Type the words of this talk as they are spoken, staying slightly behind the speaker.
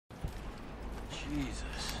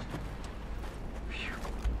Jesus. Phew.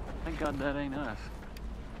 Thank God that ain't us.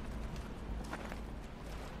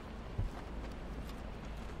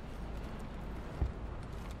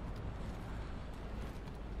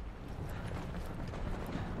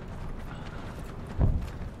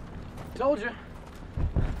 Told you.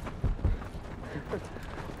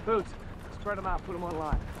 Boots, spread them out, put them on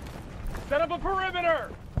line. Set up a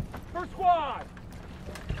perimeter! First squad!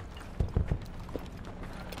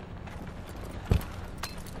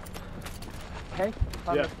 Okay?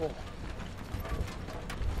 On Yeah. the floor.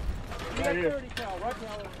 Right here. 30 cal, right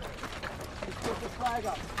now. Just put the flag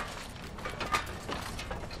up.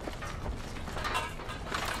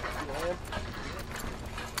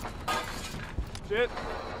 Shit.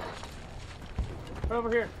 Over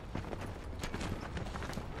here.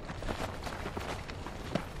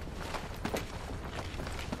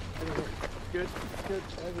 Good, good.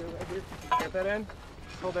 Right here, right here. Get that in.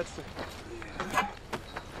 Hold that stick.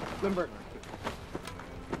 Limber.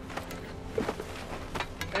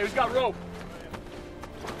 Hey, who's got rope?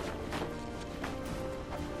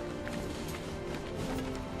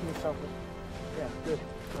 Give me something. Yeah, good.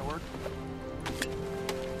 That work?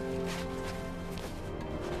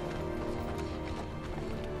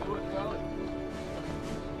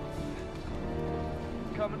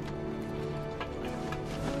 Coming.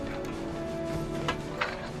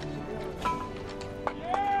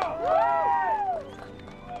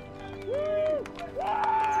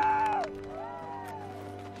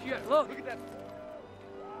 Shit, look at that.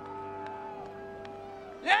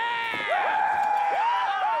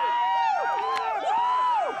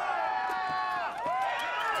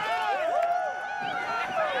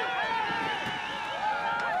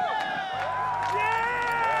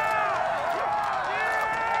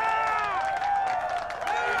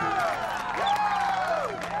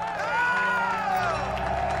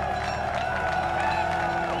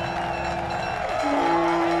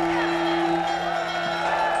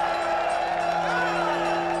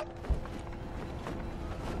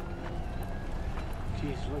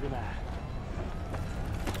 Jeez, look at that.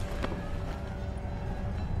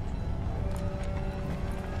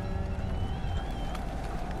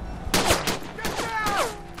 Get down!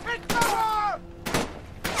 Hit cover!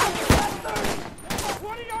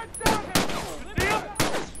 20 yards down here! See him?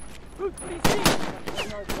 What do you see?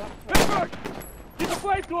 Pittsburgh! Get the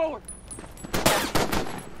flamethrower!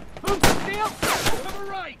 See him? To the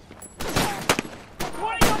right!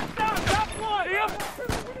 20 yards down, top one! See him?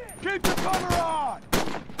 Keep the cover on!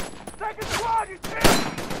 Second squad, you see him?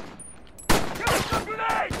 Give us some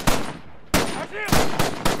grenades! That's him!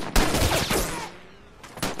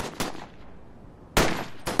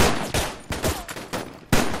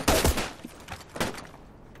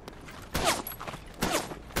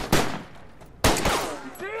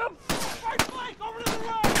 You see him? Right flank, over to the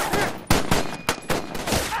right!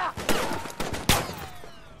 Ah.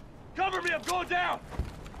 Cover me, I'm going down!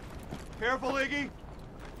 Careful, Iggy.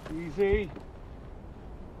 Easy.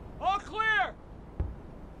 All clear!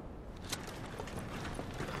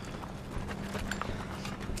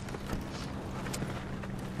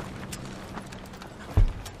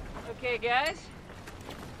 Okay, guys.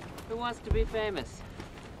 Who wants to be famous?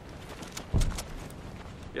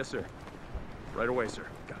 Yes, sir. Right away, sir.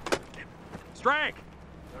 Got it. Strank!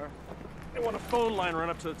 Sir? They want a phone line run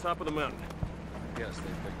up to the top of the mountain. Yes,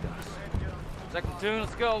 they picked us. Second platoon,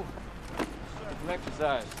 let's go. Get some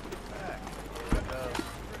exercise.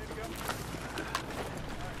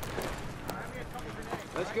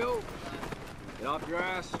 Let's go. Get off your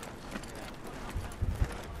ass.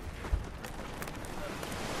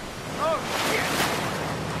 Oh, shit!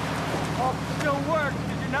 Officer don't work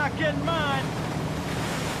because you're not getting mine.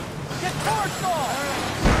 Get torched off!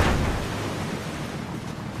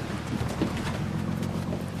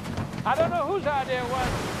 I don't know whose idea it was,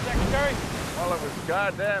 Secretary. Well, it was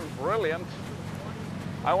goddamn brilliant.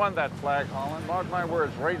 I won that flag, Holland. Mark my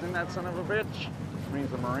words, raising that son of a bitch means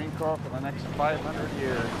the Marine Corps for the next 500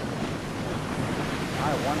 years.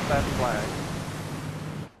 I want that flag.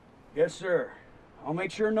 Yes, sir. I'll make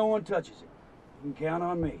sure no one touches it. You can count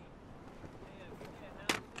on me.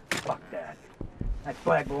 Fuck that. That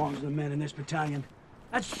flag belongs to the men in this battalion.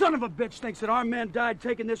 That son of a bitch thinks that our men died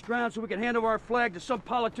taking this ground so we can hand over our flag to some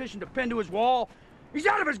politician to pin to his wall. He's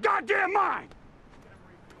out of his goddamn mind!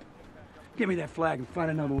 Give me that flag and find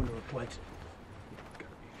another one to replace it.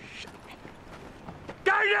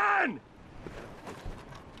 Gaiden!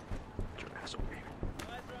 Get your ass over here.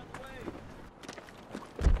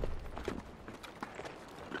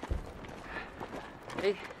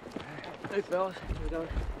 Hey. Hey, fellas. How we doing?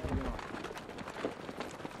 How we doing?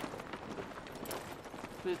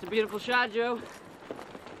 It's a beautiful shot, Joe.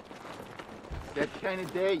 That kind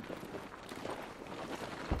of day.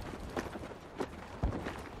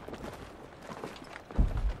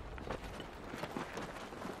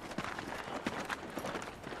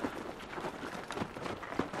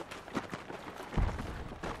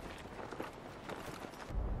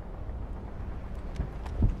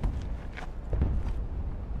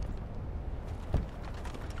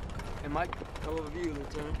 Hey, Mike. Hell of a view,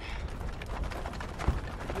 Lieutenant.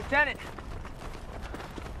 Lieutenant!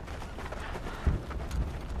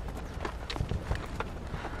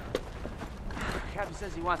 Captain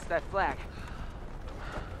says he wants that flag.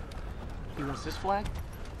 He wants this flag?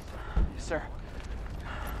 Yes, sir.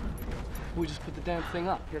 We just put the damn thing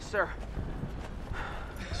up. Yes, sir.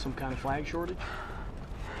 Some kind of flag shortage?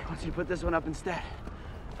 He wants you to put this one up instead.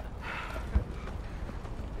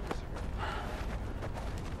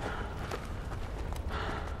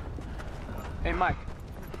 Hey, Mike.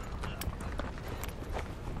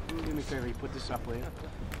 Can you do me a favor? You put this up, will you?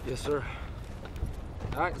 Yes, sir.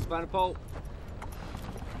 All right, let's find a pole.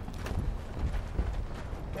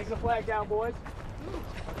 Take the flag down, boys.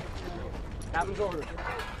 Captain's order.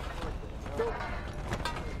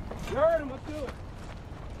 You heard him. Let's do it.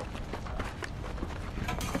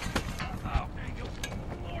 Oh, there you go.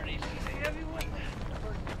 Lord, he's a heavy one.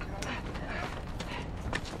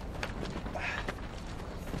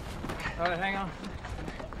 All right, hang on.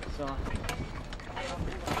 It's on.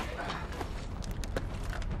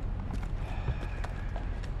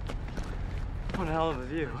 What a hell of a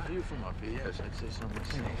view. View from up here, yes, I'd say something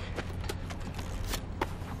safe.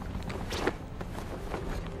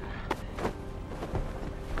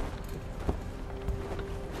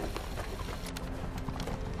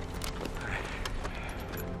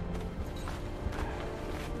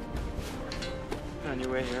 On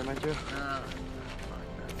your way here, might you?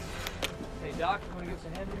 Hey, Doc, you want to give us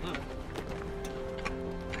a hand here?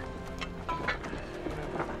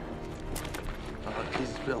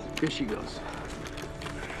 Jesus, Bill. Here she goes.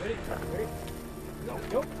 Ready? Ready? Go.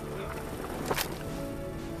 Go.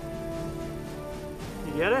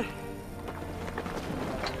 You get it?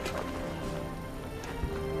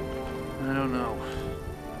 I don't know.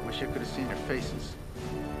 Wish I could have seen their faces.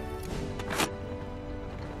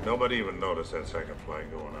 Nobody even noticed that second flag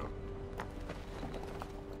going up.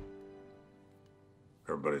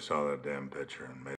 Everybody saw that damn picture and made